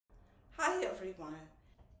Hi everyone.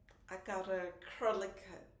 I got a curly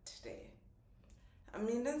cut today. I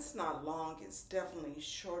mean, it's not long, it's definitely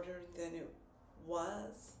shorter than it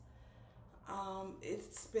was.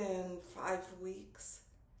 It's been 5 weeks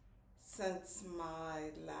since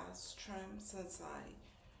my last trim, since I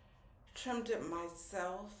trimmed it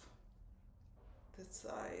myself. This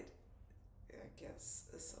side, I guess,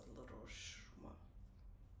 is a little well,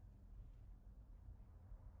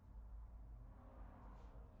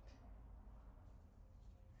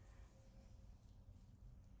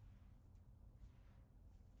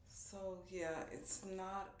 so yeah, it's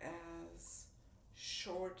not as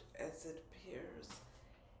short as it appears,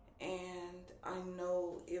 and I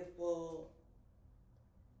know it will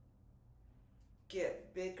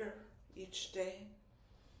get bigger each day.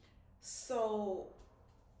 So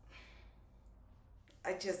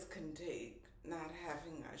I just couldn't take not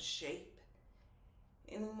having a shape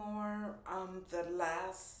anymore. The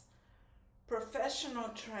last professional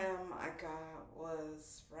trim I got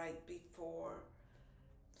was right before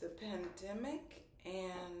the pandemic,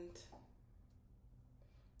 and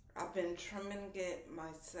I've been trimming it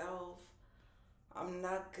myself. I'm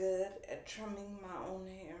not good at trimming my own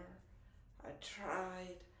hair. I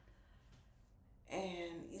tried,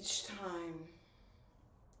 and each time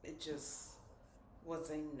it just was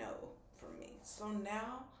a no for me. So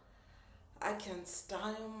now I can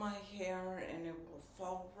style my hair and it will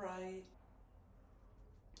fall right.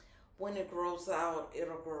 When it grows out,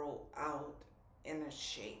 it'll grow out in a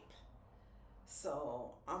shape.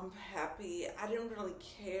 So I'm happy. I didn't really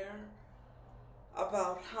care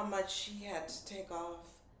about how much she had to take off.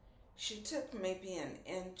 She took maybe an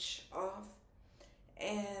inch off.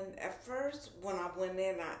 And at first, when I went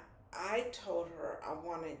in, I told her I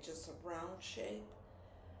wanted just a round shape.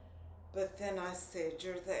 But then I said,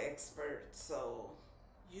 you're the expert, so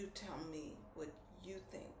you tell me what you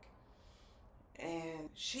think. And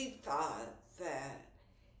she thought that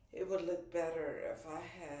it would look better if I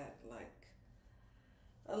had like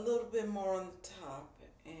a little bit more on the top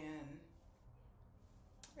and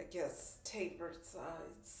I guess tapered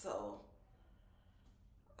sides. So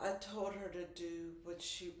I told her to do what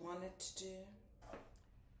she wanted to do.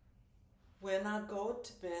 When I go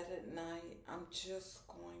to bed at night, I'm just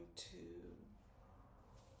going to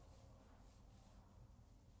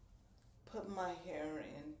put my hair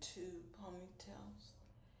in 2 ponytails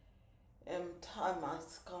and tie my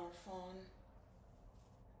scarf on.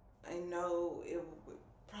 I know it would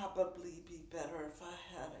probably be better if I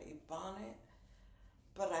had a bonnet,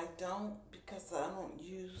 but I don't because I don't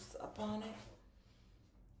use a bonnet.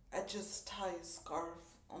 I just tie a scarf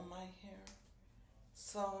on my hair.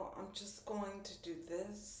 So I'm just going to do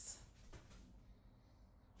this.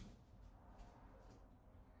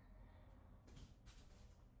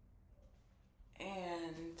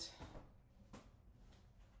 And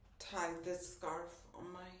tie this scarf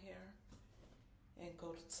on my hair and go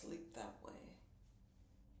to sleep that way.